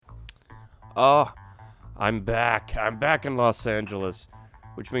Oh, I'm back. I'm back in Los Angeles,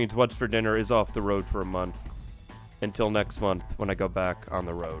 which means What's for Dinner is off the road for a month. Until next month when I go back on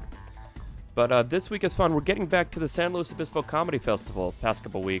the road. But this week is fun. We're getting back to the San Luis Obispo Comedy Festival past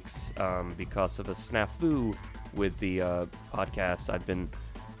couple weeks because of a snafu with the podcast. I've been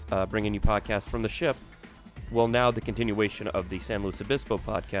bringing you podcasts from the ship. Well, now the continuation of the San Luis Obispo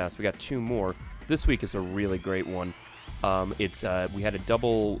podcast. We got two more. This week is a really great one. We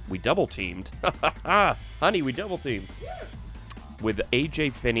double teamed. Honey, we double teamed with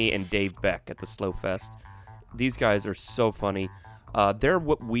AJ Finney and Dave Beck at the Slow Fest. These guys are so funny. They're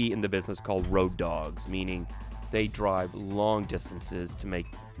what we in the business call road dogs, meaning they drive long distances to make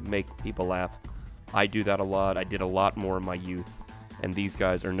people laugh. I do that a lot. I did a lot more in my youth, and these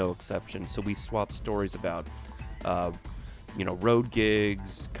guys are no exception. So we swap stories about, road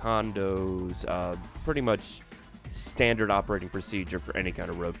gigs, condos, pretty much standard operating procedure for any kind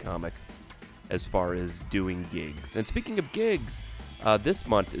of road comic as far as doing gigs. And speaking of gigs, this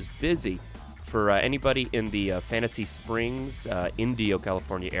month is busy for anybody in the Fantasy Springs, Indio,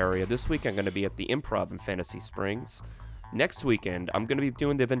 California area. This week I'm going to be at the Improv in Fantasy Springs. Next weekend I'm going to be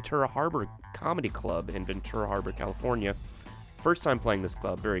doing the Ventura Harbor Comedy Club in Ventura Harbor, California. First time playing this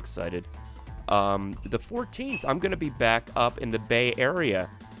club, very excited. The 14th I'm going to be back up in the Bay Area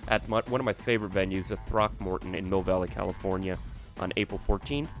at one of my favorite venues, the Throckmorton in Mill Valley, California, on April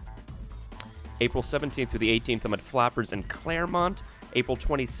 14th. April 17th through the 18th, I'm at Flappers in Claremont. April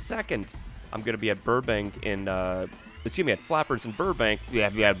 22nd, I'm going to be at at Flappers in Burbank.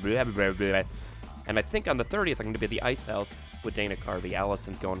 And I think on the 30th, I'm going to be at the Ice House with Dana Carvey.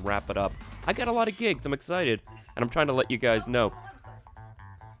 Allison's going wrap it up. I got a lot of gigs. I'm excited. And I'm trying to let you guys know.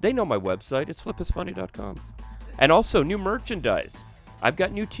 They know my website. It's flipisfunny.com. And also, new merchandise. I've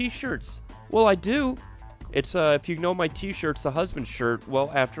got new t-shirts. Well, I do. It's, if you know my t-shirts, the husband shirt,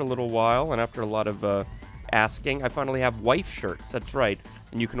 well, after a little while and after a lot of asking, I finally have wife shirts. That's right.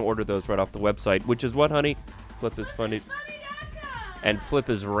 And you can order those right off the website, which is what, honey? Flip is funny. And Flip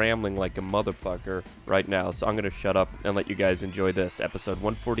is rambling like a motherfucker right now, so I'm going to shut up and let you guys enjoy this, episode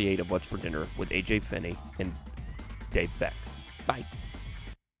 148 of What's for Dinner with AJ Finney and Dave Beck. Bye.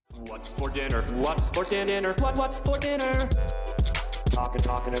 What's for dinner? What's for dinner? What's for dinner?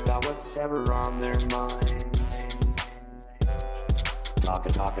 Talking about what's ever on their minds.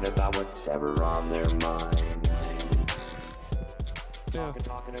 Talking about what's ever on their minds. Yeah.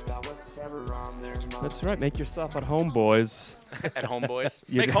 Talking about what's ever on their minds. That's right. Make yourself at home, boys. At home, boys?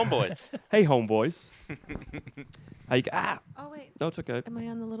 Make homeboys. Hey, homeboys. How you? Oh, wait. No, it's okay. Am I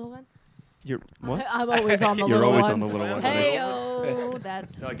on the little one? You're what? I'm always on the You're little one. always on the little one. Hey-o,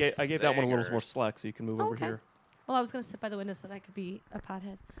 that's... No, I gave that one a little more slack, so you can move over here. Well, I was going to sit by the window so that I could be a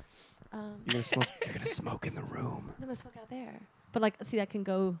pothead. You're gonna smoke in the room. I'm going to smoke out there. But, see, I can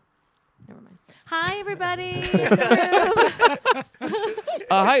go... Never mind. Hi, everybody. In the room.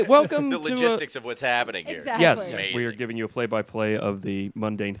 Hi, welcome the to... logistics of what's happening here. Exactly. Yes, Amazing. we are giving you a play-by-play of the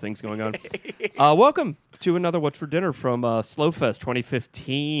mundane things going on. Welcome to another What's for Dinner from Slowfest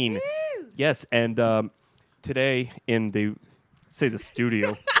 2015. Woo! Yes, and today in the... Say the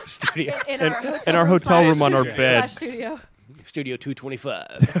studio. In our hotel room on our slash beds. Studio. Studio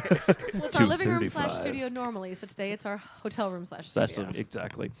 225. Well, it's our living room / 235. studio normally, so today it's our hotel room / studio.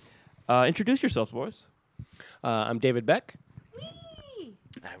 Exactly. Introduce yourselves, boys. I'm David Beck. Whee!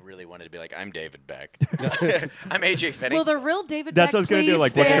 I really wanted to be like, I'm David Beck. I'm AJ Finney. Will the real David That's Beck what I was going to do. please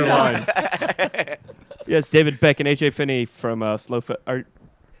Like, what's your stand up? line? Yes, David Beck and AJ Finney from Slowfest.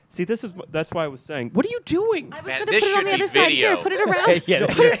 See, that's why I was saying, what are you doing? I was Man, going to this put it on should the be other side. Here, video. put it around. Yeah,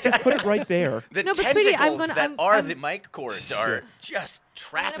 just put it right there. the No, but sweetie, I'm tentacles gonna- that I'm- the mic cords are just I'm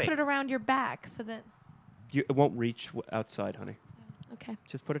trapping. going to put it around your back so that... It won't reach outside, honey. Okay.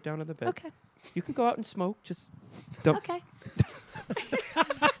 Just put it down on the bed. Okay. You can go out and smoke. Just don't. Okay.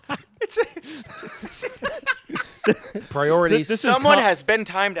 Priorities. This is Someone has been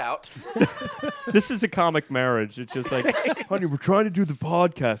timed out. This is a comic marriage. It's just like, honey, we're trying to do the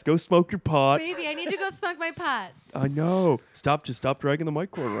podcast. Go smoke your pot. Baby, I need to go smoke my pot. I know. Just stop dragging the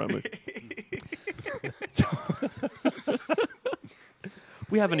mic cord around me.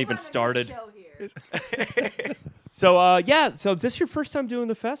 We haven't even started. So So is this your first time doing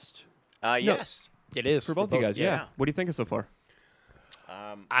the fest? Yes. It is. For both you guys, yeah. What do you think of so far?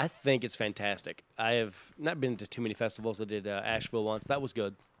 I think it's fantastic. I have not been to too many festivals. I did Asheville once. That was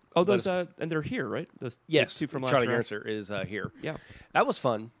good. Oh, But those and they're here, right? Those Yes, two from last Charlie year. Gernser is here. Yeah. That was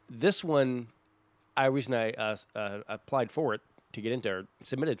fun. This one, I applied for it to get into or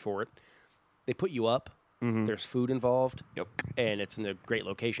submitted for it. They put you up. Mm-hmm. There's food involved. Yep. And it's in a great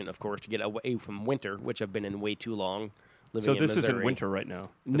location, of course, to get away from winter, which I've been in way too long living So in this Missouri. isn't winter right now.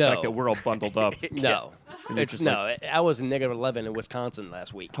 The No. fact that we're all bundled up. No. And you're It's just no. I was in negative 11 in Wisconsin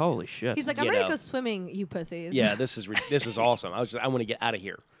last week. Holy shit. He's like, I'm You ready know. to go swimming, you pussies. Yeah, this is awesome. I want to get out of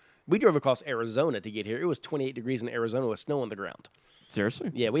here. We drove across Arizona to get here. It was 28 degrees in Arizona with snow on the ground.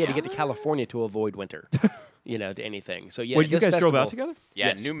 Seriously? Yeah, we had to get to California to avoid winter. To anything. So yeah, Wait, you this guys drove festival- out together? Yeah,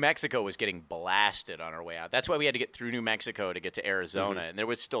 Yes. New Mexico was getting blasted on our way out. That's why we had to get through New Mexico to get to Arizona, and there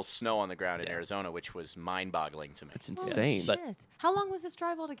was still snow on the ground in Arizona, which was mind-boggling to me. It's Holy insane. But- shit. How long was this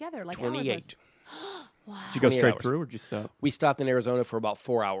drive altogether? Like hours was 28. it? Did you go 28 straight hours. through or did you stop? We stopped in Arizona for about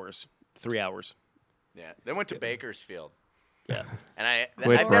 4 hours, 3 hours. Yeah, then went to Bakersfield. Yeah. And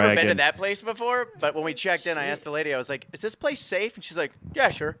Quit I've never been bragging. to that place before, but when we checked in, I asked the lady, I was like, is this place safe? And she's like, yeah,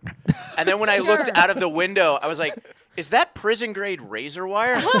 sure. And then when I looked Sure. out of the window, I was like, is that prison grade razor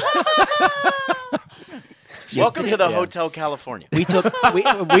wire? Welcome to the Yeah. Hotel California. We took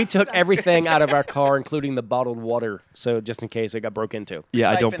we took everything out of our car, including the bottled water, so just in case it got broke into.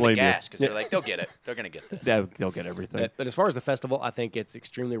 Yeah, I don't Siphon blame the gas you. because they're like, they'll get it. They're going to get this. They'll get everything. But as far as the festival, I think it's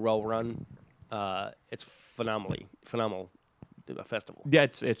extremely well run. It's phenomenal festival. Yeah,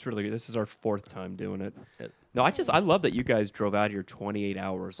 it's really good. This is our 4th time doing it. It- No, I love that you guys drove out here 28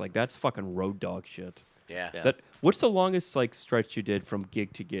 hours. Like that's fucking road dog shit. Yeah. Yeah. What's the longest like stretch you did from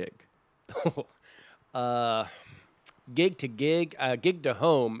gig to gig? Gig to gig, gig to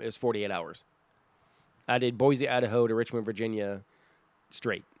home is 48 hours. I did Boise, Idaho to Richmond, Virginia,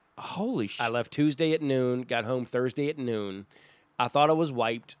 straight. Holy shit. I left Tuesday at noon, got home Thursday at noon. I thought I was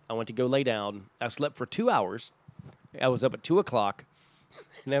wiped. I went to go lay down. I slept for 2 hours. I was up at 2 o'clock.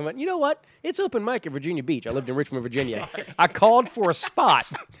 And I went, you know what? It's open mic at Virginia Beach. I lived in Richmond, Virginia. I called for a spot,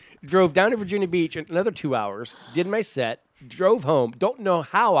 drove down to Virginia Beach in another 2 hours, did my set, drove home. Don't know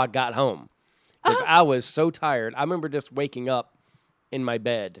how I got home because I was so tired. I remember just waking up in my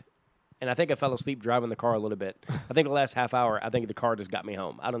bed. And I think I fell asleep driving the car a little bit. I think the last half hour, I think the car just got me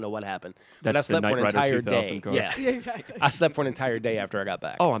home. I don't know what happened. But I That's the slept for Knight an Rider entire 2000 day. car. Yeah. exactly. I slept for an entire day after I got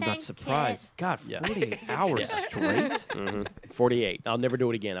back. Oh, I'm not Thanks, surprised. God, 48 hours straight. 48. I'll never do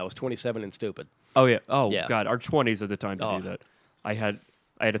it again. I was 27 and stupid. Oh yeah. Oh Yeah. God, our 20s are the time to Oh. do that. I had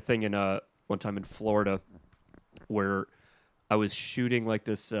a thing in one time in Florida where I was shooting like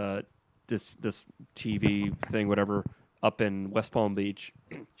this this TV thing, whatever, up in West Palm Beach.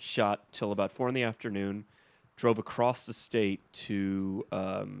 Shot till about 4 p.m. Drove across the state to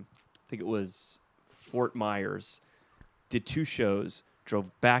I think it was Fort Myers. Did 2 shows.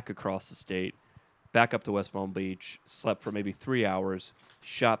 Drove back across the state, back up to West Palm Beach. Slept for maybe 3 hours.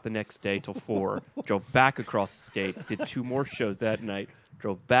 Shot the next day till 4. Drove back across the state. Did 2 more shows that night.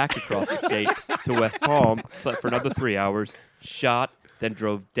 Drove back across the state to West Palm. Slept for another 3 hours. Shot. Then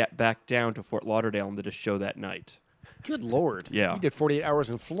drove back down to Fort Lauderdale and did a show that night. Good Lord. Yeah. You did 48 hours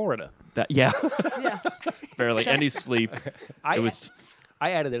in Florida. Yeah, Yeah. barely any sleep. I It was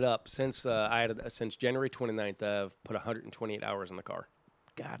I added it up since since January 29th. I've put 128 hours in the car.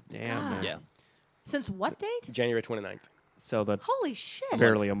 God damn. God. Man. Yeah. Since what date? January 29th. So that's Holy shit.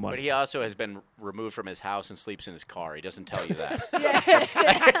 barely a month. But he also has been removed from his house and sleeps in his car. He doesn't tell you that.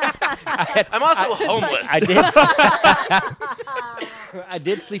 Yeah. I'm also homeless. I did. I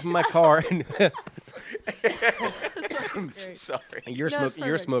did sleep in my car. And Sorry. you're No, it's you're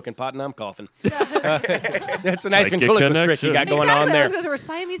perfect. smoking pot and I'm coughing. That's a nice Psychic ventriloquist trick you got connection. going on there. Because we're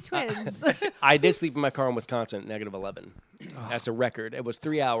Siamese twins. I did sleep in my car in Wisconsin at negative 11. That's a record. It was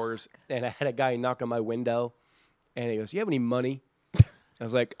 3 hours, and I had a guy knock on my window, and he goes, "You have any money?" I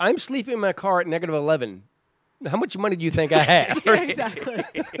was like, "I'm sleeping in my car at negative 11. How much money do you think I have?" exactly.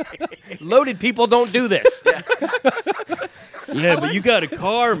 Loaded people don't do this. Yeah, but you got a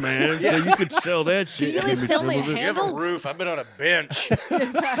car, man, so you could sell that shit. you really sell me a You have a handle? roof. I've been on a bench.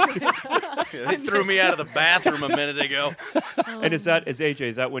 Exactly. They threw me out of the bathroom a minute ago. And is AJ?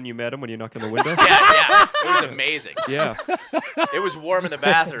 Is that when you met him? When you knocked on the window? Yeah. It was amazing. Yeah. It was warm in the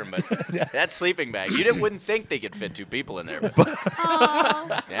bathroom, but that sleeping bag, wouldn't think they could fit 2 people in there. But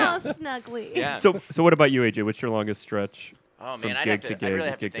Oh, Yeah. how snuggly. yeah. So what about you, AJ? What's your longest stretch? Oh from man, I'd gig to gig, really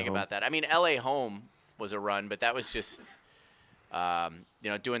have to gig to think home? about that. I mean, LA home was a run, but that was just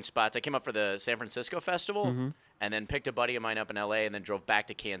doing spots. I came up for the San Francisco Festival, Mm-hmm. and then picked a buddy of mine up in LA, and then drove back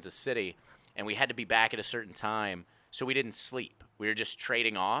to Kansas City, and we had to be back at a certain time, so we didn't sleep. We were just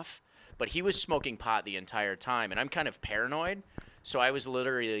trading off. But he was smoking pot the entire time, and I'm kind of paranoid, so I was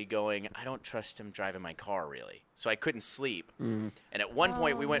literally going, I don't trust him driving my car, really. So I couldn't sleep. And at one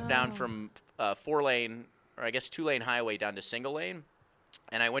point, we went down from 4-lane, or I guess 2-lane highway down to single lane,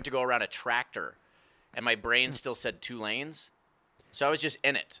 and I went to go around a tractor, and my brain still said 2 lanes. So I was just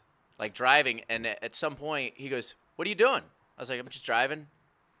in it, like driving, and at some point, he goes, "What are you doing?" I was like, "I'm just driving."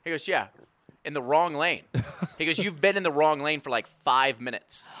 He goes, "Yeah." in the wrong lane. He goes, you've been in the wrong lane for like 5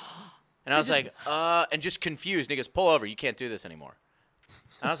 minutes. And I was like, and just confused. And he goes, pull over. You can't do this anymore.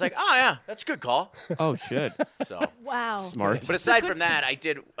 And I was like, oh, yeah, that's a good call. Oh, shit. So, Wow. Smart. but aside from that, I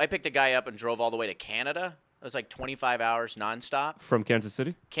picked a guy up and drove all the way to Canada. It was like 25 hours nonstop. From Kansas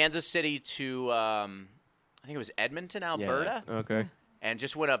City? Kansas City to, I think it was Edmonton, Alberta. Okay. And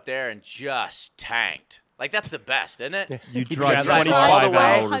just went up there and just tanked. Like, that's the best, isn't it? You drive drive all the 25 way.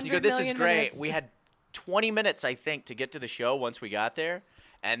 hours. You go, this is 100 great. minutes. We had 20 minutes, I think, to get to the show once we got there.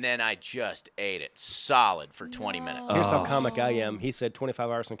 And then I just ate it solid for 20 minutes. Here's how comic I am. He said 25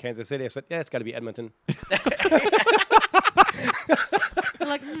 hours from Kansas City. I said, yeah, it's got to be Edmonton. You're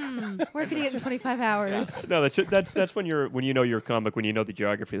like, where can you get in 25 hours? No, that's when you know you're a comic, when you know the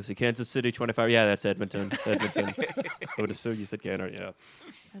geography. It's like Kansas City, 25. Yeah, that's Edmonton. Edmonton. I would assume you said Canada. Yeah.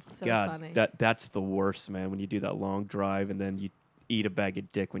 That's so God, funny. that's the worst, man. When you do that long drive and then you eat a bag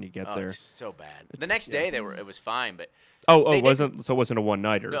of dick when you get Oh, there. it's so bad. The next day, it was fine, but It didn't- wasn't a one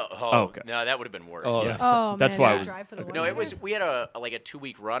nighter. no, okay. no, that would have been worse. Oh, Yeah. Oh, That's man, why that I was- drive for the No, one-nighter? we had a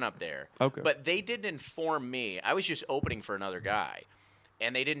 2-week run up there. Okay. But they didn't inform me. I was just opening for another guy,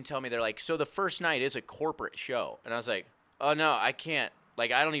 and they didn't tell me. They're like, so the first night is a corporate show, and I was like, oh no, I can't.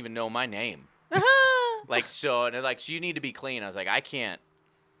 Like, I don't even know my name. Like, so, and they're like, so you need to be clean. I was like, I can't.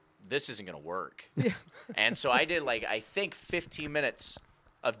 This isn't gonna work. And so I did I think 15 minutes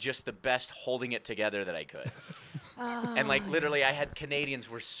of just the best holding it together that I could. And literally, I had Canadians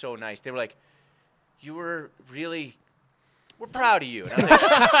were so nice. They were like, "You were really, we're proud of you." And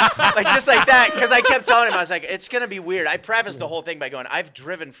I was like, just like that, because I kept telling him, I was like, "It's gonna be weird." I prefaced the whole thing by going, "I've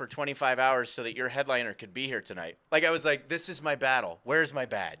driven for 25 hours so that your headliner could be here tonight." Like, I was like, "This is my battle. Where's my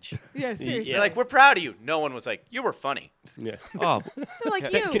badge?" Yeah, seriously. They're like, "We're proud of you." No one was like, "You were funny. Yeah. Oh, They're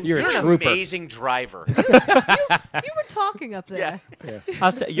like, you You're a You're an trooper. amazing driver." were talking up there.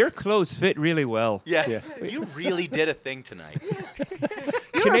 your clothes fit really well. Yeah. You really did a thing tonight.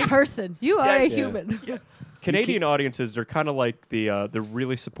 You're a person. You are a Yeah. human. Canadian audiences are kind of like the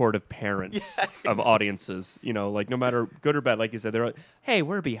really supportive parents of audiences. You know, like no matter good or bad, like you said, they're like, "Hey,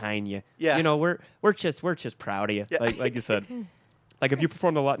 we're behind you. Yeah. You know, we're just proud of you." Yeah. Like you said. Like, have you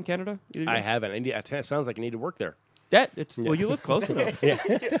performed a lot in Canada? I haven't. It sounds like you need to work there. Well, you live close enough.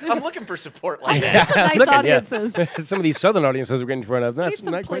 I'm looking for support like that. Nice Look at- audiences. Some of these southern audiences we're getting in front of. That's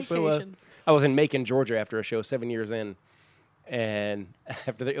some not quite so. placation. I was in Macon, Georgia, after a show 7 years in, and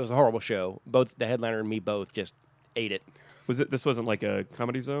it was a horrible show. Both the headliner and me both just ate it. This wasn't like a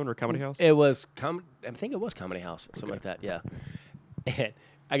Comedy Zone or Comedy House? It was I think it was Comedy House, something like that. Yeah. And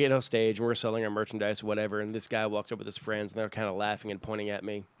I get off stage and we're selling our merchandise or whatever, and this guy walks up with his friends and they're kind of laughing and pointing at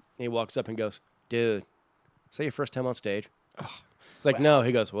me. And he walks up and goes, "Dude, is that your first time on stage?" It's like, no.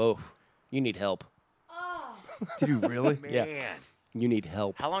 He goes, "Whoa, you need help. Did you really? Yeah. Man. You need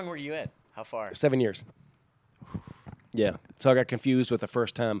help." How long were you in? How far? 7 years. Yeah. So I got confused with the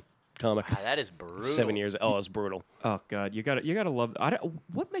first time comic. Wow, that is brutal. 7 years. Oh, it was brutal. Oh God, you gotta love.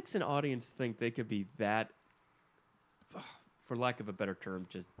 What makes an audience think they could be that, for lack of a better term,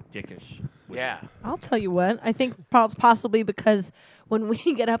 just dickish? with Yeah. you? I'll tell you what. I think possibly because when we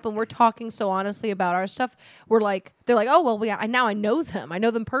get up and we're talking so honestly about our stuff, they're like, "Oh well, now I know them. I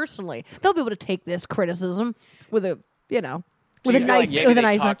know them personally. They'll be able to take this criticism with a, So with you a feel nice, like maybe with a they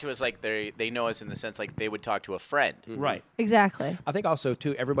nice." talk to us like they know us in the sense like they would talk to a friend. Right. Exactly. I think also,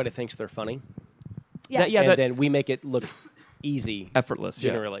 too, everybody thinks they're funny. Yeah. Yeah, and that- then we make it look easy. Effortless.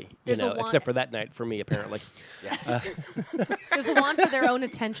 Yeah. Generally, There's a one- except for that night for me, apparently. There's a want for their own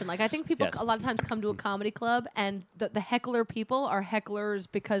attention. Like I think people Yes. a lot of times come to a comedy club and the heckler people are hecklers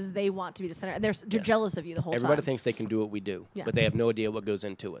because they want to be the center. And they're Yes. jealous of you the whole Everybody time. thinks they can do what we do, Yeah. but they have no idea what goes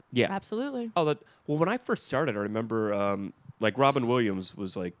into it. Yeah. Absolutely. Oh, well, when I first started, I remember like Robin Williams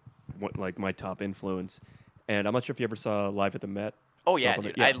was like my top influence, and I'm not sure if you ever saw Live at the Met. Oh yeah, Robin-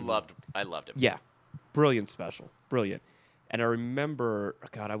 dude. yeah. I loved him. Yeah, brilliant special, brilliant. And I remember,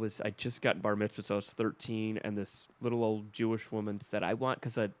 God, I just got bar mitzvah, so I was 13, and this little old Jewish woman said, "I want,"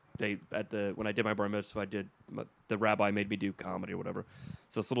 because when I did my bar mitzvah, the rabbi made me do comedy or whatever.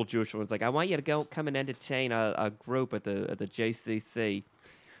 So this little Jewish woman was like, "I want you to come and entertain a group at the JCC,"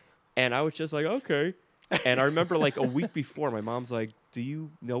 and I was just like, "Okay." And I remember like a week before, my mom's like, "Do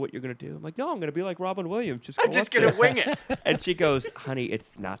you know what you're gonna do?" I'm like, "No, I'm gonna be like Robin Williams. Just go I'm just up there." gonna wing it. And she goes, "Honey,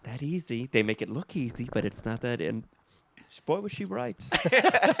 it's not that easy. They make it look easy, but it's not that." And boy, was she right.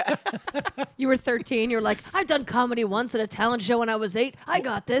 You were 13. You're like, I've done comedy once at a talent show when I was 8. I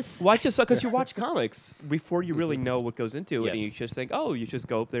got this. Why just because you watch comics before you really know what goes into it, and Yes. you just think, oh, you just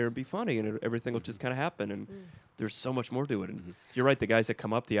go up there and be funny, and everything will just kind of happen. And there's so much more to it. And you're right. The guys that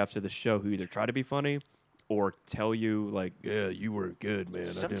come up to you after the show who either try to be funny or tell you like, yeah, you were good, man.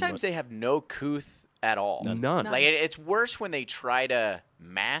 Sometimes they have no couth at all. None. Like it's worse when they try to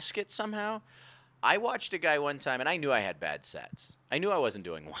mask it somehow. I watched a guy one time, and I knew I had bad sets. I knew I wasn't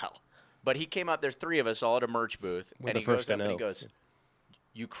doing well. But he came up there, 3 of us, all at a merch booth, We're and the he goes first to up and he know. goes,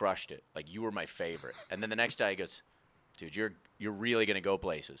 "You crushed it. Like you were my favorite." And then the next guy he goes, "Dude, you're really gonna go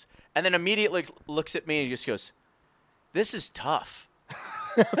places." And then immediately looks at me and he just goes, "This is tough."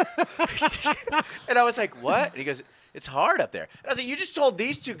 And I was like, "What?" And he goes, "It's hard up there." And I was like, "You just told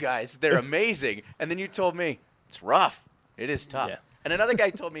these 2 guys they're amazing, and then you told me it's rough. It is tough." Yeah. And another guy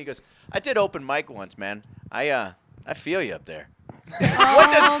told me, he goes, "I did open mic once, man. I feel you up there."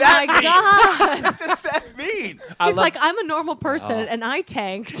 Oh my God. What does that mean? He's like, I'm a normal person and I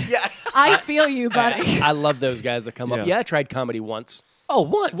tanked. Yeah. I feel you, buddy. I love those guys that come Yeah. up. Yeah, I tried comedy once. Oh,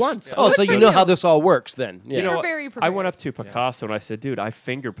 once. Once. Oh, Good so for you know you. how this all works then. Yeah. You know, You're very I prepared. went up to Picasso and I said, "Dude, I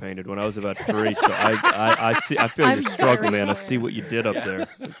finger painted when I was about 3, so I see. I feel I'm your struggle, very man. I aware. see what you did up there."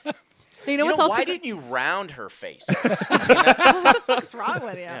 You know what's also why good- didn't you round her face? what the fuck's wrong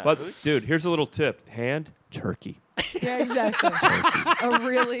with you? Yeah. But dude, here's a little tip: hand turkey. Yeah, exactly. A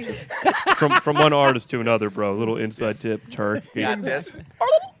really From one artist to another, bro. A little inside tip: turkey. Got this.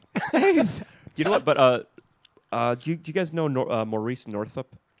 You know what? But do you guys know Maurice Northup?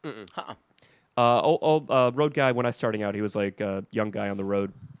 Uh-uh. Old road guy. When I was starting out, he was like a young guy on the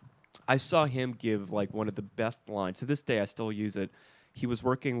road. I saw him give like one of the best lines. To this day, I still use it. He was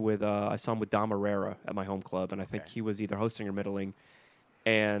working with, I saw him with Dom Herrera at my home club, and I think he was either hosting or middling.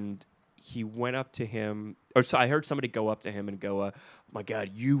 And he went up to him, or so I heard somebody go up to him and go, "Oh my God,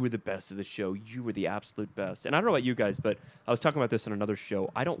 you were the best of the show. You were the absolute best." And I don't know about you guys, but I was talking about this in another show.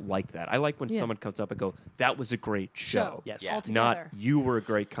 I don't like that. I like when Yeah. someone comes up and go, "That was a great show." Yes. Yeah. altogether. Not you were a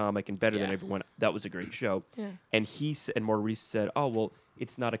great comic and better than Yeah. everyone. That was a great show. Yeah. And and Maurice said, "Oh well,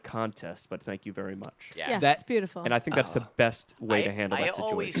 it's not a contest, but thank you very much." Yeah. Yeah, That- it's beautiful. And I think that's the best way to handle that I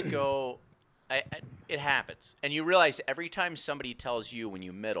situation. always go, it happens. And you realize every time somebody tells you when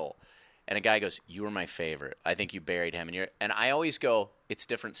you middle, and a guy goes, "You were my favorite. I think you buried him." And I always go, "It's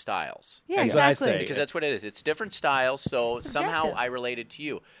different styles." yeah, That's what I exactly. say. Because that's what it is. It's different styles, so It's somehow subjective. I related to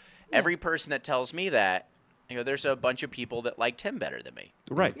you. Every person that tells me that, there's a bunch of people that liked him better than me.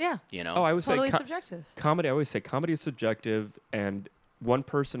 Right. Yeah. You know? Oh, I always Totally say subjective. comedy. I always say comedy is subjective, and one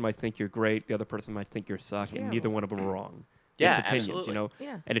person might think you're great, the other person might think you're suck, and neither Terrible. one of them are wrong. Yeah, It's opinions, absolutely. you know.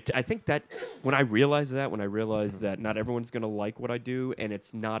 Yeah. And I think that when I realized that not everyone's going to like what I do, and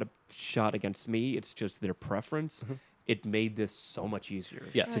it's not a shot against me, it's just their preference. It made this so much easier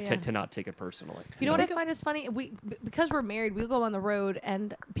Yeah. Oh, to, yeah. to not take it personally. You know what I find is funny? Because we're married, we'll go on the road,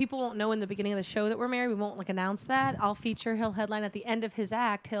 and people won't know in the beginning of the show that we're married. We won't like announce that. I'll feature. He'll headline at the end of his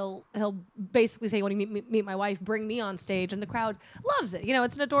act. He'll basically say, "When you meet my wife, bring me on stage," and the crowd loves it. You know,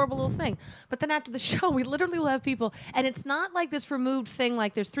 it's an adorable little thing. But then after the show, we literally will have people, and it's not like this removed thing.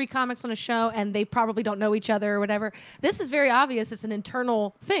 Like there's 3 comics on a show, and they probably don't know each other or whatever. This is very obvious. It's an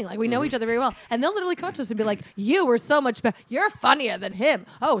internal thing. Like we know each other very well, and they'll literally come up to us and be like, "You were so much better. You're funnier than him.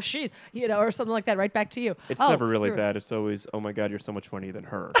 Oh, she's," or something like that. Right back to you. It's "Oh, never really you're-" that. It's always, "Oh my God, you're so much funnier than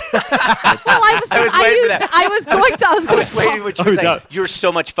her." Well, I was waiting for that. I was going to. I was waiting when she was Oh, like, that- "You're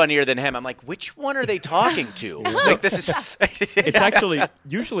so much funnier than him." I'm like, which one are they talking to? Like this is. It's actually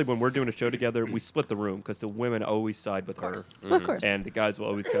usually when we're doing a show together, we split the room because the women always side with her, Of course. and the guys will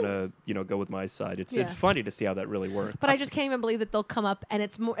always kind of go with my side. It's Yeah. funny to see how that really works. But I just can't even believe that they'll come up and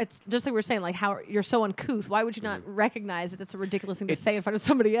it's more. It's just like we were saying, like how you're so uncouth. Why would you not recognize that it's a ridiculous thing to say in front of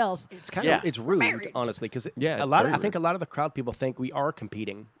somebody else? It's kind Yeah. of it's rude, married. honestly, because Yeah, I think very a lot of the crowd people think we are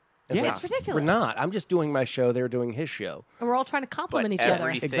competing. Yeah. It's ridiculous. We're not. I'm just doing my show. They're doing his show. And we're all trying to But compliment each other.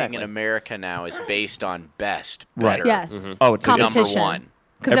 everything Exactly. in America now is based on best, Right. better. Yes. Oh, it's a Number competition. one.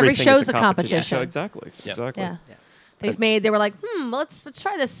 Because every Everything show's is a competition. show. Exactly. Exactly. Yeah. They were like, let's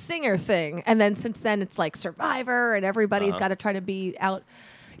try this singer thing. And then since then it's like Survivor and everybody's got to try to be out.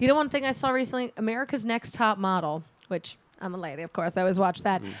 You know, one thing I saw recently, America's Next Top Model, which I'm a lady, of course, I always watch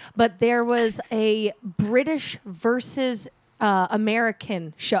that. But there was a British versus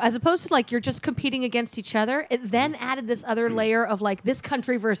American show, as opposed to like you're just competing against each other. It then added this other layer of like this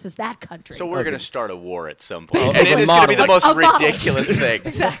country versus that country. So we're going to start a war at some point. And Basically. it is going to be the most Of models. ridiculous thing.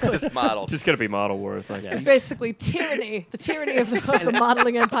 Exactly. Just models. Just gonna be model worth. Like, It's basically tyranny. The tyranny of the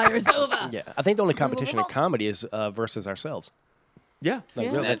modeling empire is over. Yeah, I think the only competition in comedy is versus ourselves. yeah. Like,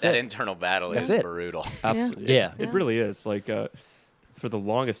 Yeah. really, that that's that it. internal battle That's is it. brutal. Absolutely. Yeah. It really is. Like, for the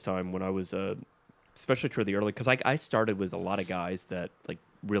longest time when I was, especially toward the early, because I started with a lot of guys that like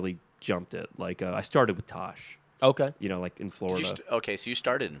really jumped it. Like, I started with Tosh, Okay. like in Did Florida. okay, so you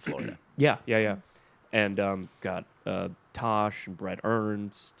started in Florida. Yeah. And got Tosh and Brett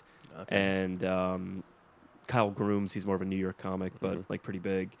Ernst and Kyle Grooms. He's more of a New York comic, but like pretty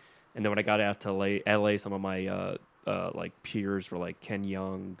big. And then when I got out to LA, some of my like peers were like Ken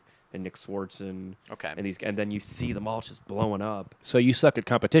Young and Nick Swartzen. Okay. And then you see them all just blowing up. So you suck at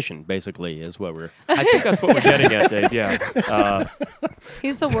competition, basically, is what we're. I think that's what we're getting at, Dave. Yeah.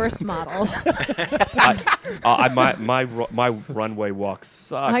 He's the worst model. My runway walk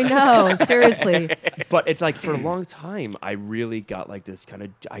sucked. I know, seriously. But it's like for a long time, I really got like this kind of.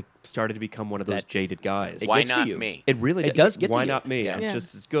 I started to become one of those That- jaded guys. Why gets to not you. me? It really It does get to Why you. not me? Yeah. I'm Yeah.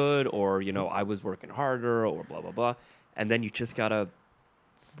 just as good, or I was working harder, or blah blah blah. And then you just gotta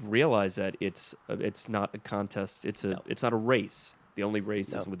realize that it's not a contest. It's not a race. The only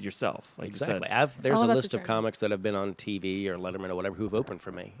race is with yourself. Like Exactly. you said. There's all a about the list of journey. comics that have been on TV or Letterman or whatever who've opened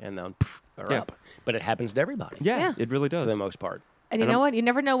for me, and then are Yeah. up. But it happens to everybody. Yeah, Yeah. it really For does. the most part. And you And know I'm- what? You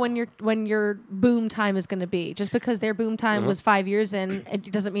never know when your boom time is going to be. Just because their boom time was 5 years in,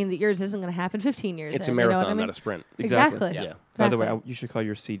 it doesn't mean that yours isn't going to happen 15 years It's in. a You know marathon, what I mean? not a sprint. Exactly. Yeah. By the way, Exactly. you should call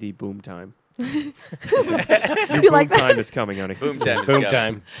your CD Boom Time. You Your boom like that? time is coming, honey. Boom time. is Boom coming.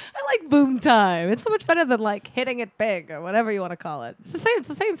 time. I like boom time. It's so much better than like hitting it big or whatever you want to call it. It's the same. It's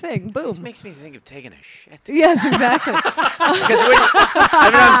the same thing. Boom. This makes me think of taking a shit. Yes, exactly. Because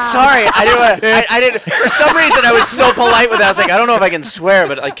I'm sorry, I didn't. For some reason, I was so polite with that. I was like, I don't know if I can swear,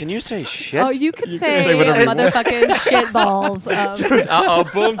 but like, can you say shit? Oh, you could say, say whatever you want. motherfucking shit balls. Uh-oh,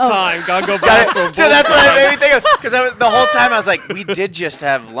 boom time. Gotta go back. Dude, that's what I made me think of. Because the whole time I was like, we did just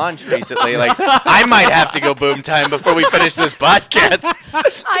have lunch recently. Like, I might have to go boom time before we finish this podcast.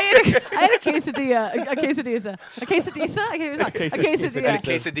 I had a quesadilla. A quesadilla. A quesadilla? I can't even talk. A quesadilla.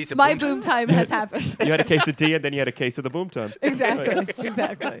 Quesadilla My boom time? boom time has happened. You had a quesadilla, and then you had a case of the boom time. Exactly.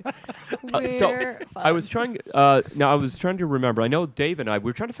 Exactly. So We're I was fun. trying. I was trying to remember. I know Dave and I we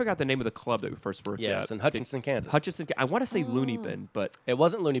were trying to figure out the name of the club that we first worked Yes, at. in Hutchinson, Kansas. Hutchinson. I want to say Oh. Looney Bin, but It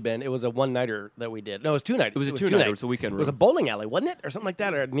wasn't Looney Bin. It was a one-nighter that we did. No, it was two-nighter. It was a two-nighter. two-night. It was a weekend It was a room. bowling alley, wasn't it? Or something like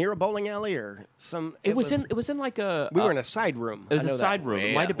that, or near a bowling alley or some. it was in. It was in like a. We were in a side room. It was I know a that. side room.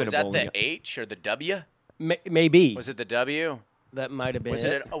 It might have been was a that bowling. the H or the W? Maybe. Was it the W? That might have been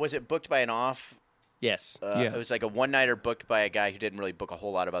Was it booked by an off? Yes. Yeah. It was like a one-nighter booked by a guy who didn't really book a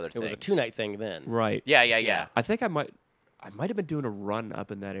whole lot of other It things. was a two-night thing then. Right. Yeah. I think I might have been doing a run up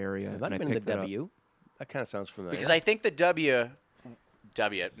in that area. It and might I have been the picked that up. W. That kind of sounds familiar. Because I think the W.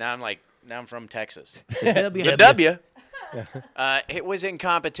 Now I'm from Texas. The The W. It was in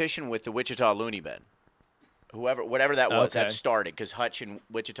competition with the Wichita Looney Bin. Whatever that was, Okay. that started because Hutch and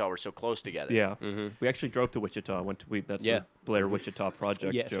Wichita were so close together. Yeah. We actually drove to Wichita. That's Yeah. the Blair Wichita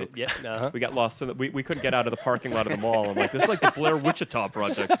project yes, joke. yeah, uh-huh. We got lost. We couldn't get out of the parking lot of the mall. I'm like, this is like the Blair Wichita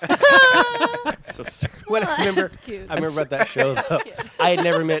project. So When I remember, That's cute. I remember about that show though. I've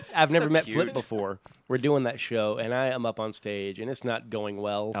never met cute. Flip before. We're doing that show, and I am up on stage, and it's not going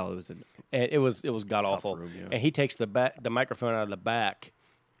well. it was in. And it was god awful. room, yeah. And he takes the microphone out of the back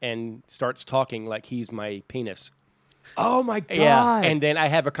and starts talking like he's my penis. Oh my god! Yeah. And then I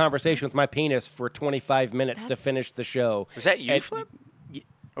have a conversation with my penis for 25 minutes to That's- finish the show. Was that you, And- Flip?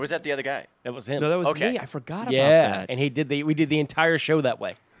 Or was that the other guy? That was him. no, that was Okay. me. I forgot about yeah. that. And we did the entire show that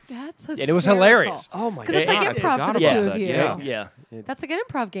way. That's And it was hilarious. Oh my god! Because it's like I improv forgot for the about two of that. you. Yeah. Yeah. That's like an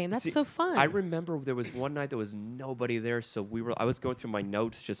improv game. That's See, so fun. I remember there was one night there was nobody there, so I was going through my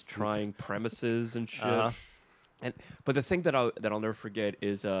notes just trying premises and shit. But the thing that I'll never forget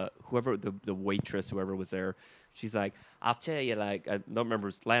is whoever the waitress, whoever was there, she's like, I'll tell you, like, I don't remember, it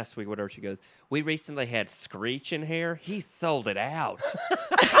was last week, whatever, she goes, we recently had Screech in here. He sold it out.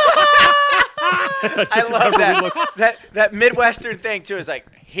 I love that Midwestern thing too. Is like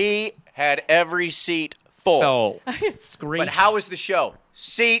he had every seat full. Oh, Screech. But how was the show?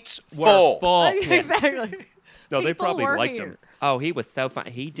 Seats were full. full. exactly. No, they People probably were liked here. him. Oh, he was so fun.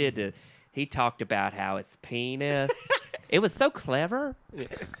 He talked about how his penis. It was so clever.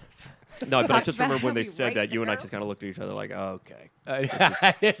 No, but I Talked just about remember when how they we said raped that, the you and I girl. just kind of looked at each other like, oh,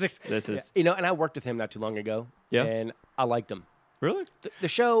 okay. This is- you know, and I worked with him not too long ago. Yeah? And I liked him. Really? The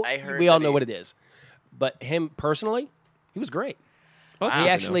show, I heard we all that know he- what it is. But him personally, he was great. Well, that's good He to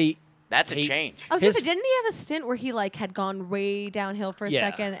know. actually That's a He- change. I was gonna His- say, didn't he have a stint where he like had gone way downhill for a Yeah.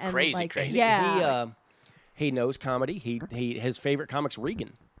 second and Crazy, like crazy. yeah, he knows comedy. His favorite comic's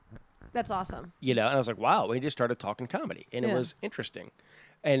Regan. that's awesome. You know, and I was like, wow, he just started talking comedy, and it Yeah. was interesting.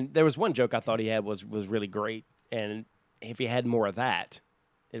 And there was one joke I thought he had was really great, and if he had more of that,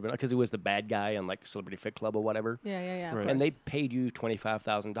 it'd been because he was the bad guy on like Celebrity Fit Club or whatever, Yeah. of Right. and they course. paid you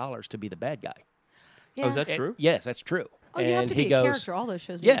 $25,000 to be the bad guy. yeah. Oh, is that And- true? yes, that's true. Oh, and you have to he be a goes, character. All those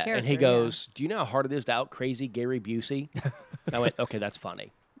shows. Need a yeah, and he character, yeah. goes, "Do you know how hard it is to out crazy Gary Busey?" I went, "Okay, that's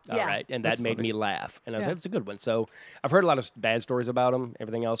funny." All Yeah. right, and That's that made funny. me laugh, and I was Yeah. like, "It's a good one." So I've heard a lot of bad stories about him,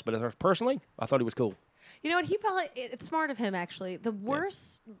 everything else, but as personally, I thought he was cool. You know what? He probably, it's smart of him, actually. The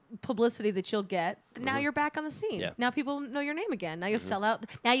worst publicity that you'll get, now you're back on the scene. Yeah. Now people know your name again. Now you sell out.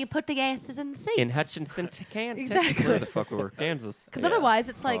 Now you put the asses in the seats. In Hutchinson, Kansas. Exactly. Where the fuck we were? Kansas. Because otherwise,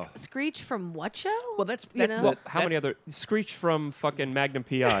 it's like Oh. Screech from what show? Well, that's You that's know? the, How many that's- other Screech from fucking Magnum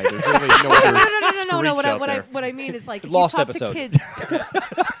PI? There's really no other No. Screech out there. What I mean is like if Lost you talk episode. to kids.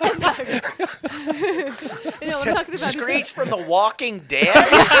 Exactly. You know what I'm talking about? Screech from The Walking Dead?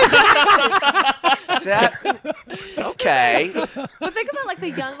 Is that okay? But think about like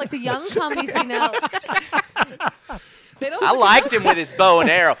the young comedy scene now. They don't I liked him with his bow and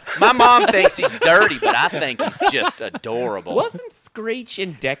arrow. My mom thinks he's dirty, but I think he's just adorable. Wasn't Screech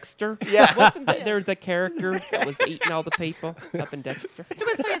in Dexter? Yeah. Wasn't there the character that was eating all the people up in Dexter?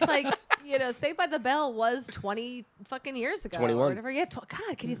 It's like, you know, Saved by the Bell was 20 fucking years ago. 21. Or whatever. Yeah,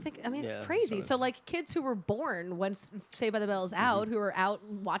 God, can you think? I mean, Yeah, it's crazy. so- So, like, kids who were born when Saved by the Bell is out, who are out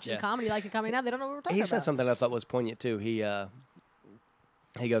watching Yeah. comedy, like a comedy now, they don't know what we're talking He about. said something I thought was poignant too. He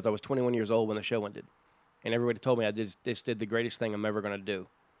goes, I was 21 years old when the show ended, and everybody told me I just did the greatest thing I'm ever going to do.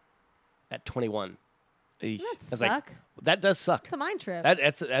 At 21, Eesh. That I was like, suck. that does suck. It's a mind trip.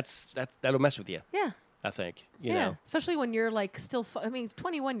 That'll mess with you. yeah. I think. You Yeah, know. especially when you're like still. I mean,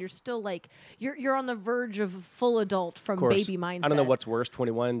 21. You're still like you're on the verge of full adult from Of course, baby mindset. I don't know what's worse: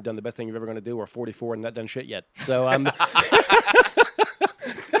 21, done the best thing you're ever going to do, or 44 and not done shit yet. So I'm.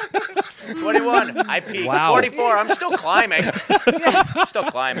 21. I peaked. Wow. 44. I'm still climbing. Still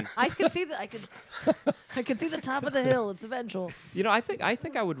climbing. I can see I can see the top of the hill. It's eventual. You know, I think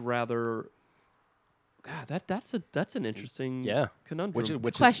I would rather. God, that's an interesting conundrum.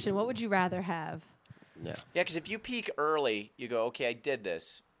 Which Question: what would you rather have? yeah. Yeah, because if you peak early, you go, okay, I did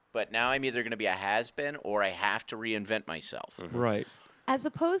this, but now I'm either going to be a has-been or I have to reinvent myself. Right. As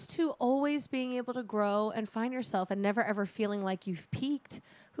opposed to always being able to grow and find yourself and never ever feeling like you've peaked.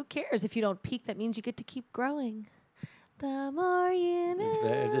 Who cares if you don't peak? That means you get to keep growing. The more you know.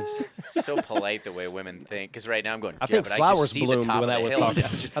 There it is. So polite the way women think. Because right now I'm going, I yeah, think but I flowers just see the bloomed top when of that the was hill. talked.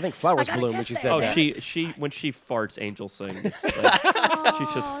 It's just- I think flowers gotta bloomed get when she there. said Oh, that. she when she farts, angels sing. It's like,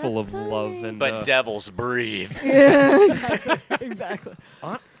 she's just full of that's so love nice. and. but devils breathe. Exactly.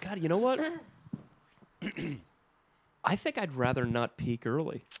 God, you know what? I think I'd rather not peak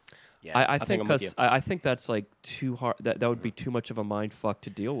early. Yeah. I think think I'm with because you. I think that's like too hard. That would be too much of a mind fuck to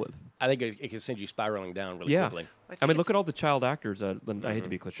deal with. I think it can send you spiraling down really Yeah. quickly. I mean, look at all the child actors that I hate to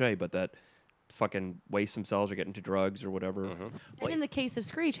be cliche, but that fucking waste themselves or get into drugs or whatever. And in the case of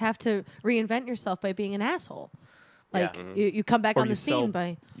Screech, have to reinvent yourself by being an asshole. Like Yeah. you come back Or on you the scene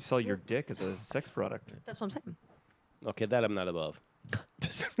by. you sell your dick as a sex product. That's what I'm saying. Okay, that I'm not above.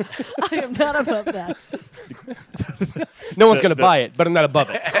 I am not above that. No one's going to buy it, but I'm not above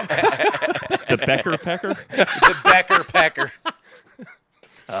it. The Becker Pecker. The Becker Pecker.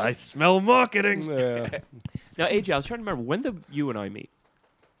 I smell marketing. Yeah. Now, AJ, I was trying to remember when did you and I meet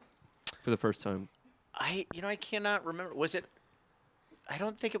for the first time? I cannot remember. Was it? I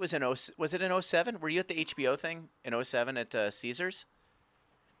don't think it was in was it in 07? Were you at the HBO thing in 07 at Caesars?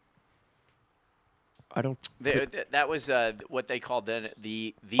 I don't. That was what they called then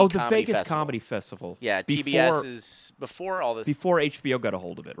the Oh, Comedy the Vegas Festival. Comedy Festival. Yeah, Before- TBS is before all this. Before HBO got a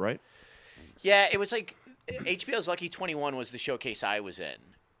hold of it, right? Yeah, it was like HBO's Lucky 21 was the showcase I was in,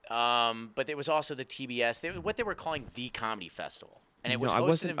 but there was also the TBS. What they were calling the Comedy Festival, and it was No,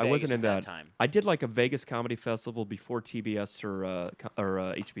 hosted in I Vegas wasn't in at that. time. I did like a Vegas Comedy Festival before TBS or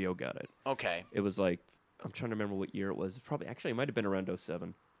HBO got it. Okay, It was like I'm trying to remember what year it was. Probably actually it might have been around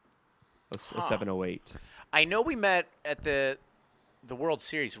 07. 07, 08. I know we met at the World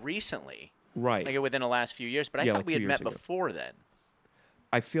Series recently, Right. like within the last few years, but I Yeah, thought like we 2 had years met ago. before then.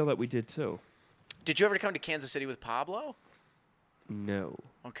 I feel that we did too. Did you ever come to Kansas City with Pablo? No.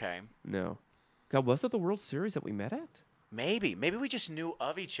 Okay, No. God, was it the World Series that we met at? maybe we just knew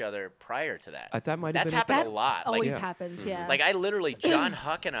of each other prior to that. That might have That's been. happened That a lot. always Like, happens. Yeah. Like I literally, John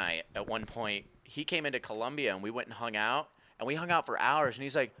Huck and I at one point, he came into Columbia and we went and hung out, and we hung out for hours. And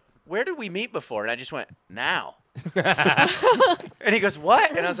he's like, "Where did we meet before?" And I just went, "Now." And he goes, "What?"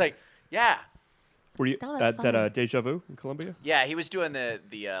 And I was like, "Yeah, Were you No, that's at fine. Deja Vu in Columbia? yeah." He was doing the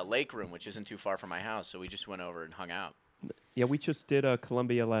lake room, which isn't too far from my house, so we just went over and hung out. Yeah, we just did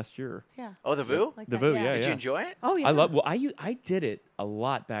Columbia last year. yeah. Oh, the VU? Like The that, VU, yeah. yeah, Did you enjoy it? Oh yeah. I love. Well, I did it a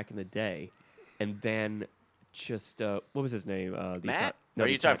lot back in the day, and then just what was his name? The Matt? no, or are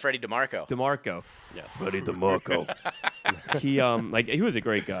the you talking Italian- Freddie DeMarco? DeMarco. Yeah, Freddie DeMarco. he was a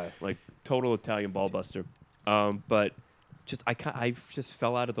great guy, like total Italian ball buster. But just I just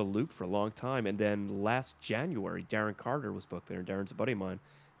fell out of the loop for a long time, and then last January, Darren Carter was booked there. And Darren's a buddy of mine.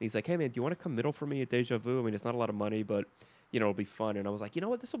 And he's like, "Hey man, do you want to come middle for me at Deja Vu? I mean, it's not a lot of money, but it'll be fun. And I was like, you know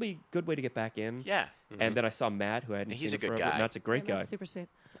what, this will be a good way to get back in. Yeah. And then I saw Matt, who I hadn't He's seen a good in forever. guy. Matt's a great Yeah, guy. Matt's super sweet.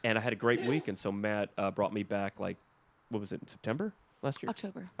 And I had a great week. And so Matt brought me back, like, what was it, in September last year?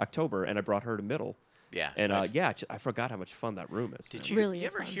 October. And I brought her to Middle. Yeah. And nice. I forgot how much fun that room is. Did man. you, Really you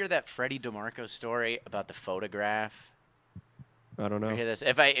is ever fun. hear that Freddie DeMarco story about the photograph? I don't know. Ever hear this?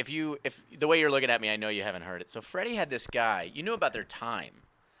 If the way you're looking at me, I know you haven't heard it. So Freddie had this guy. You knew about their time.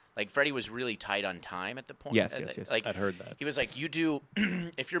 Like Freddie was really tight on time at the point. Yes, yes. Like I'd heard that. he was like, you do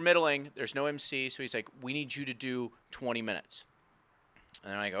if you're middling, there's no MC, so he's like, we need you to do 20 minutes.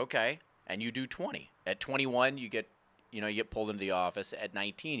 And I'm like, okay. And you do 20. At 21, you get pulled into the office. At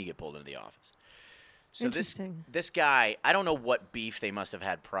 19, you get pulled into the office. So Interesting. this guy, I don't know what beef they must have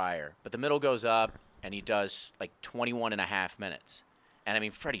had prior, but the middle goes up and he does like 21 and a half minutes. And I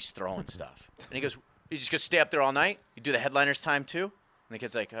mean, Freddie's throwing stuff. And he goes, you just gonna stay up there all night? You do the headliner's time too? And the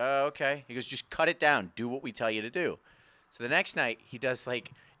kid's like, oh, okay. He goes, just cut it down. Do what we tell you to do. So the next night, he does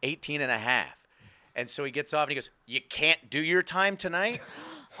like 18 and a half. And so he gets off and he goes, you can't do your time tonight?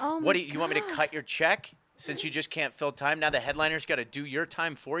 Oh What do you want me to cut your check since you just can't fill time? Now the headliner's got to do your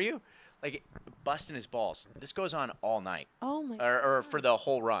time for you? Like, busting his balls. This goes on all night. Oh my. Or for the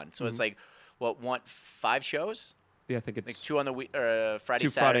whole run. So it's like, 5 shows? Yeah, I think it's Like 2 on the week, Friday, 2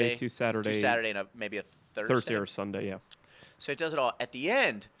 Saturday. Friday, 2 Saturday. 2 Saturday and maybe a Thursday. Thursday or Sunday, yeah. So he does it all. At the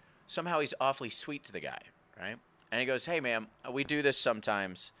end, somehow he's awfully sweet to the guy, right? And he goes, hey, ma'am, we do this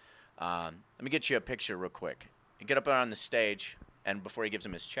sometimes. Let me get you a picture real quick. And get up on the stage, and before he gives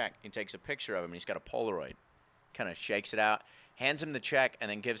him his check, he takes a picture of him, and he's got a Polaroid. Kind of shakes it out, hands him the check, and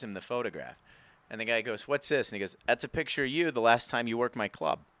then gives him the photograph. And the guy goes, what's this? And he goes, that's a picture of you the last time you worked my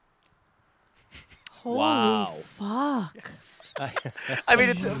club. Holy Wow. fuck. I mean,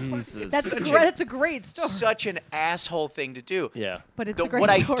 it's Jesus. That's great. That's a great story. such an asshole thing to do. Yeah. But it's a great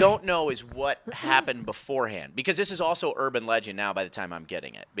What story. I don't know is what happened beforehand, because this is also urban legend now by the time I'm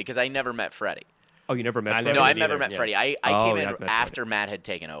getting it, because I never met Freddie. Oh, you never met I Freddie? No, I didn't never either, met yeah. Freddie. I Oh, came yeah, in I've met after Matt had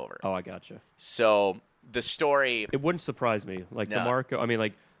taken over. Oh, I gotcha. So the story, It wouldn't surprise me. Like, No. DeMarco, I mean,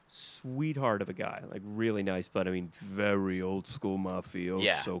 like, sweetheart of a guy. Like, really nice, but, I mean, very old school mafioso.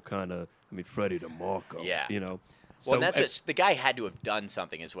 Yeah. So kind of, I mean, Freddie DeMarco. Yeah. You know? well, So and that's if- what, the guy had to have done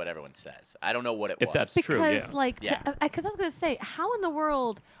something, is what everyone says. I don't know what it If was. that's true, Because, yeah. like, Yeah. because I was going to say, how in the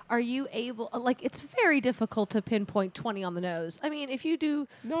world are you able? Like, it's very difficult to pinpoint 20 on the nose. I mean, if you do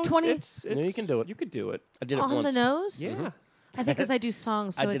No, 20 No, you can do it. You could do it. I did it on once. the nose, Yeah. I think because I do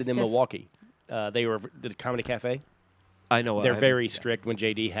songs, so I did it's it in diff- Milwaukee. They were the Comedy Cafe. I know. They're I very haven't- strict when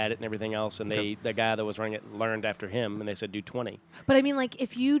JD had it and everything else, and Okay. the guy that was running it learned after him, and they said do 20. But I mean, like,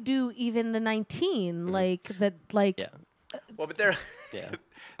 if you do even the 19, like that, like, Yeah, well, but they're yeah.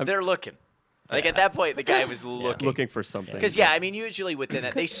 they're looking. Like at that point, the guy was looking. Looking for something. Because I mean, usually within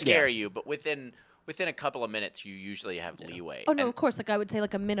that, they scare you, but within a couple of minutes, you usually have leeway. oh no, And- of course, like I would say,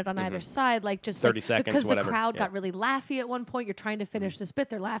 like a minute on either side, like just 30 like, seconds, because the whatever, crowd yeah. got really laughy at one point. You're trying to finish this bit,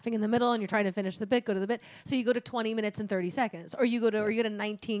 they're laughing in the middle, and you're trying to finish the bit. Go to the bit, so you go to 20 minutes and 30 seconds, or you go to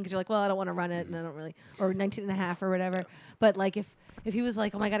 19 because you're like, well, I don't want to run it, and I don't really, or 19 and a half or whatever. But like if he was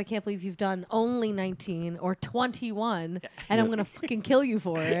like, oh my god, I can't believe you've done only 19 or 21, and I'm gonna fucking kill you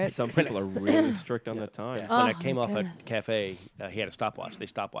for it. Some people are really strict on the time. When Oh, I came my off goodness. at Cafe, he had a stopwatch. They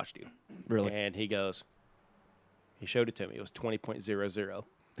stopwatched you. Really? And he goes, he showed it to me. It was 20.00.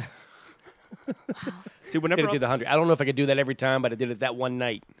 See, Did whenever it to the 100. I don't know if I could do that every time, but I did it that one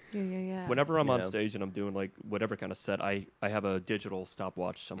night. Yeah. Whenever I'm You on know. stage and I'm doing like whatever kind of set, I have a digital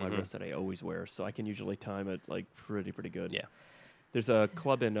stopwatch on my Mm-hmm. wrist that I always wear, so I can usually time it like pretty good. Yeah. There's a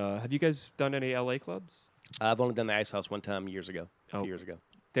club in. Have you guys done any LA clubs? I've only done the Ice House one time years ago. A Oh. few years ago.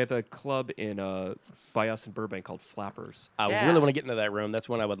 They have a club in by us in Burbank called Flappers. I Yeah. really want to get into that room. That's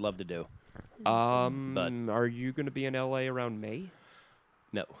one I would love to do. Are you going to be in LA around May?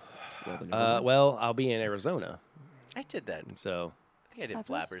 No. Well, then never mind. Well, I'll be in Arizona. I did that. So, I think I did Flappers?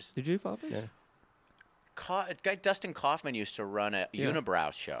 Flappers. Did you do Flappers? yeah. Guy Dustin Kaufman used to run a Yeah.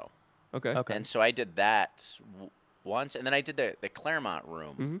 Unibrow show. Okay. Okay. And so I did that once, and then I did the Claremont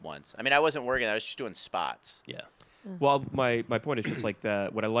room Mm-hmm. once. I mean, I wasn't working; I was just doing spots. Yeah. Well, my point is just like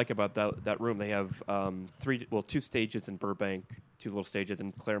that. What I like about that room, they have two stages in Burbank, 2 little stages,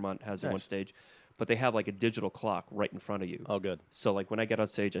 and Claremont has one Nice. stage. But they have like a digital clock right in front of you. Oh, good. So like when I get on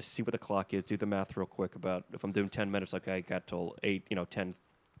stage, I see what the clock is, do the math real quick about if I'm doing 10 minutes, like I got till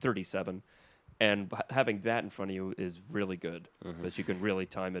 10:37, and having that in front of you is really good because you can really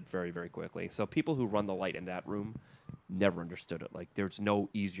time it very, very quickly. So people who run the light in that room never understood it. Like there's no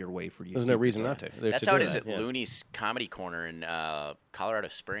easier way for you. There's to no keep reason time. not to. That's how it do is that, at yeah. Looney's Comedy Corner in Colorado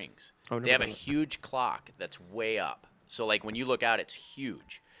Springs. Oh, never They have a done it. huge clock that's way up. So like when you look out, it's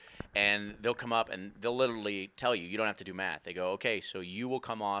huge. and they'll come up and they'll literally tell you, you don't have to do math. They go, okay, so you will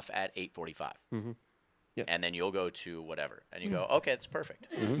come off at 8:45. Mhm. Yeah. And then you'll go to whatever. And you go, okay, that's perfect.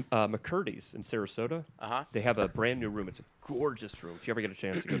 McCurdy's in Sarasota. Uh-huh. They have a brand new room. It's a gorgeous room. If you ever get a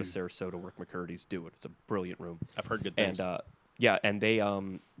chance to go to Sarasota, work McCurdy's, do it. It's a brilliant room. I've heard good things. And yeah, and they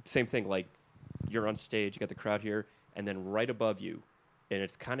same thing. Like you're on stage, you got the crowd here, and then right above you, and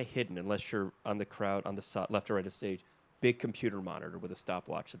it's kind of hidden unless you're on the crowd on the left or right of stage. Big computer monitor with a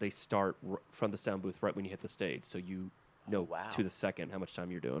stopwatch. So they start from the sound booth right when you hit the stage, so you know wow. to the second how much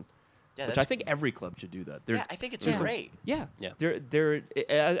time you're doing. Yeah, Which I think every club should do that. Yeah, I think it's Yeah. great. Yeah, Yeah. They're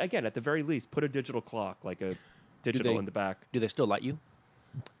again at the very least put a digital clock, like a digital they- in the back. Do they still light you?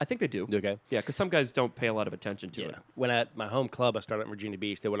 I think they do. Okay. Yeah, because some guys don't pay a lot of attention to Yeah. it. When at my home club, I started in Virginia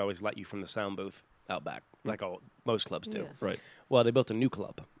Beach, they would always light you from the sound booth out back, like most clubs do. Yeah. Right. Well, they built a new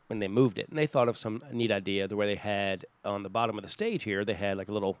club when they moved it, and they thought of some neat idea the way they had on the bottom of the stage here, they had like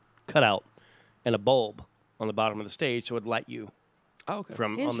a little cutout and a bulb on the bottom of the stage, so it would light you Oh, okay.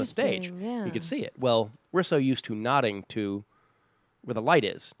 from on the stage. Interesting, yeah. You could see it. Well, we're so used to nodding to where the light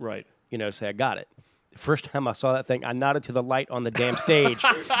is, Right. to say, I got it. The first time I saw that thing, I nodded to the light on the damn stage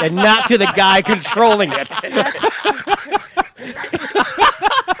and not to the guy controlling it.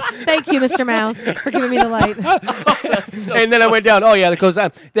 Thank you, Mr. Mouse, for giving me the light. And then I went down, oh, yeah, because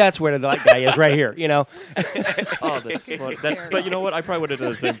that's where the light guy is, right here, Oh, that's funny. But you know what? I probably would have done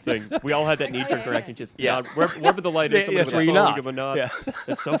the same thing. We all had that knee-jerk reaction. Just Yeah. nod. Wherever the light is, Yeah, somebody that's with where a you phone nod. give a nod. Yeah.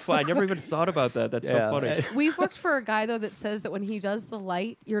 That's so fun. I never even thought about that. That's Yeah. so funny. We've worked for a guy though that says that when he does the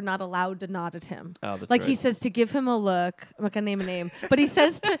light, you're not allowed to nod at him. Oh, that's Like he right. says to give him a look. I'm not gonna name a name, but he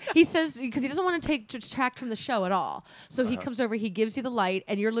says because he doesn't want to detract from the show at all. So he comes over, he gives you the light,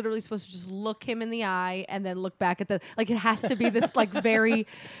 and you're literally supposed to just look him in the eye and then look back at the like. It has to be this like very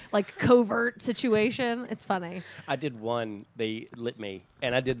like covert situation. It's funny. I did one, they lit me,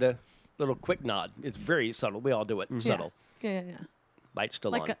 and I did the little quick nod. It's very subtle. We all do it, subtle. Yeah, yeah. Light's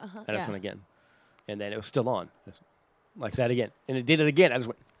still Like on. a- And this yeah. one again. And then it was still on. Like that again. And it did it again. I just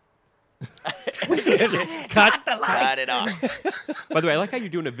went, cut the light. Cut it off. By the way, I like how you're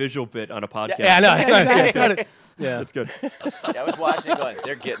doing a visual bit on a podcast. Yeah, I know. Exactly. Cut it. Yeah. That's good. I was watching it going,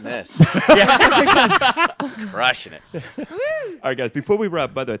 they're getting this. Crushing it. All right, guys. Before we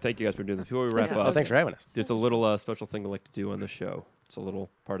wrap, by the way, thank you guys for doing this. Before we wrap is up, so Thanks for having us. there's a little special thing I like to do on the show. It's a little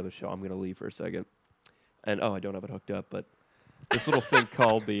part of the show. I'm going to leave for a second. And I don't have it hooked up, but this little thing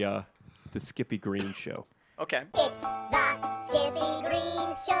called the Skippy Green Show. Okay. It's the Skippy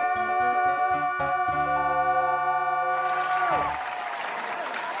Green Show.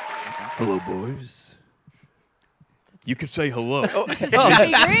 Hello, boys. You can say hello. Skippy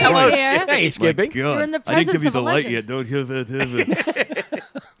Green here. Hey, Skippy. You're in the presence of a legend. Don't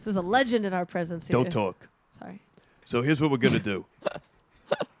This is a legend in our presence here. talk. Sorry. So here's what we're going to do.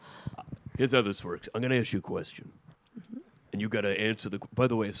 Here's how this works. I'm going to ask you a question. And you got to answer the... By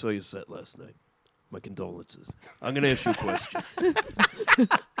the way, I saw your set last night. My condolences. I'm going to ask you a question.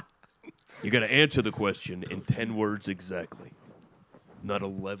 You got to answer the question in 10 words exactly. Not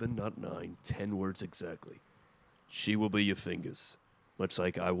 11, not 9. 10 words exactly. She will be your fingers, much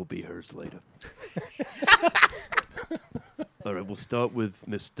like I will be hers later. All right, we'll start with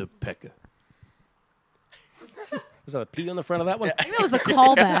Mr. Pecker. Was that a P on the front of that one? I think that was a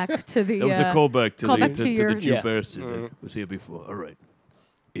callback to the. That was a callback to callback the to your- Jew Yeah. bastard that was here before. All right.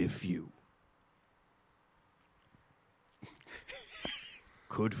 If you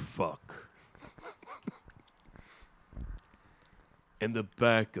could fuck in the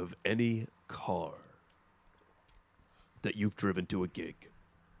back of any car that you've driven to a gig,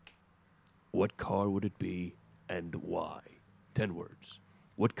 what car would it be and why? 10 words.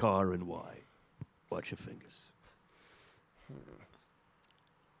 What car and why? Watch your fingers.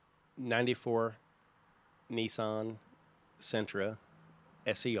 94 Nissan Sentra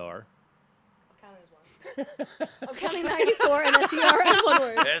SER. I'm counting 94 and SER as one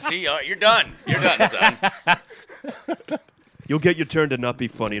word. SER, you're done. You're done, son. You'll get your turn to not be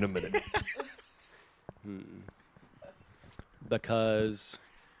funny in a minute. Because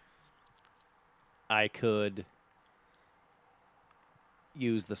I could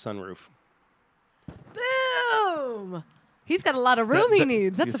use the sunroof. Boom! He's got a lot of room he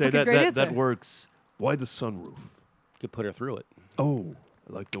needs. That's you a say fucking that, great that, answer. that works. Why the sunroof? Could put her through it. Oh,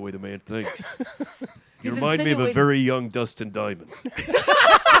 I like the way the man thinks. You He's remind me of a insinuating- very young Dustin Diamond.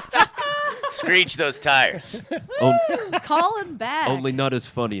 Screech those tires. Call him back. Only not as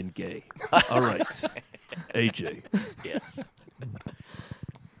funny and gay. All right. AJ, Yes.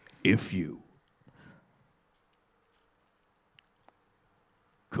 if you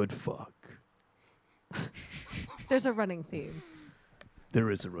could fuck There's a running theme. There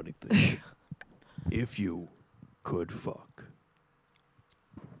is a running thing. If you could fuck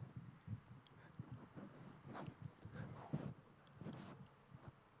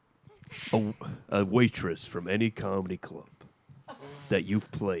a waitress from any comedy club that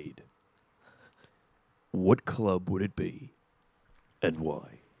you've played, what club would it be and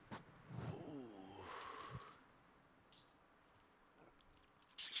why?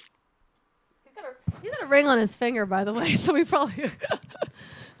 He's got a ring on his finger, by the way, so we probably.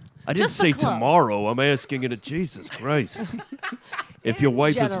 I didn't Just the say club. tomorrow. I'm asking it. Jesus Christ. If your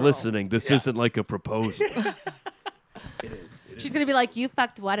wife is general. listening, this isn't like a proposal. She's gonna be like, "You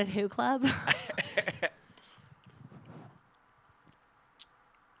fucked what at Who Club?"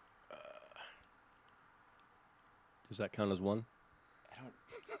 Does that count as one?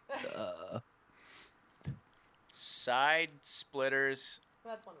 Side splitters.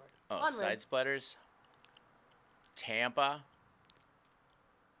 That's one word. Oh, One side word. splitters. Tampa.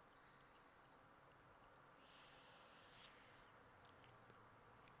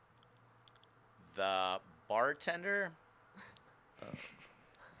 The bartender.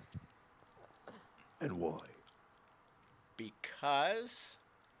 And why? Because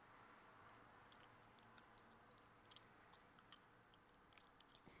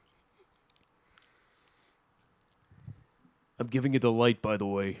I'm giving you the light, by the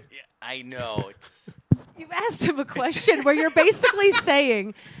way. yeah, I know it's You've asked him a question where you're basically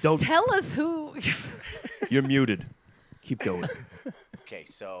saying, Don't. "Tell us who." You're muted. Keep going. okay.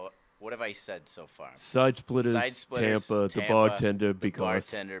 So what have I said so far? Side splitters, Side splitters, Tampa, the Tampa, bartender, the because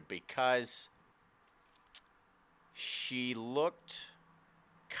bartender because she looked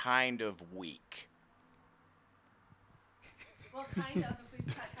kind of weak. Well, kind of. If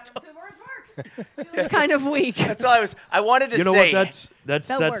we kind of two words works. She was kind of weak. That's all I wanted to you know say. what? That's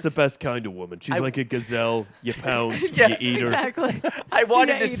That the worked. best kind of woman. She's like a gazelle. You pound, Yeah, you eat her. Exactly. I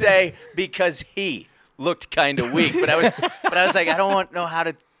wanted to Yeah, you say because he looked kind of weak, but I was like, I don't know how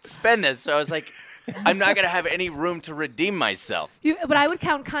to spend this, so I was like, I'm not gonna have any room to redeem myself. But I would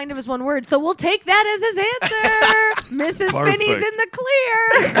count kind of as one word, so we'll take that as his answer. Mrs. Finney's in the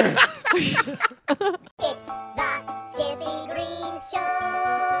clear. It's the Skippy Green Show.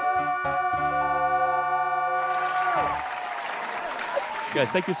 Guys,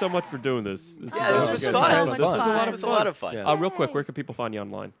 thank you so much for doing this. Yeah, this was so fun. much This was fun. This was a lot of fun. Yeah. Real quick, where can people find you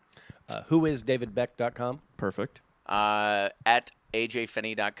online? Whoisdavidbeck.com. Perfect. At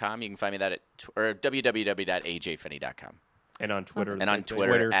ajfinney.com. You can find me that at or www.ajfinney.com. And on Twitter. the And on same thing?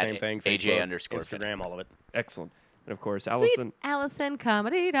 Twitter. at same thing. AJ Facebook, _Finney. Instagram, all of it. Excellent. And of course, Sweet. Allison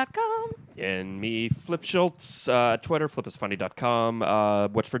AllisonComedy.com. and me, Flip Schultz, Twitter, flipisfunny.com,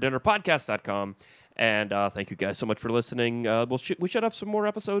 what'sfordinnerpodcast.com. And thank you guys so much for listening. We should have some more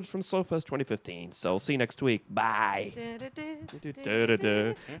episodes from Slowfest 2015. So see you next week. Bye.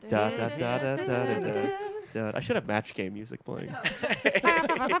 I should have match game music playing.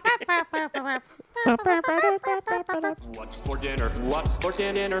 What's for dinner? What's for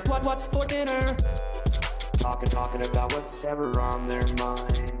dinner? What's for dinner? Talking about what's ever on their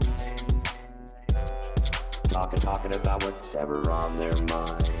minds. Talking about what's ever on their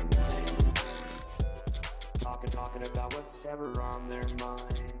minds. Talking about what's ever on their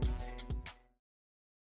minds.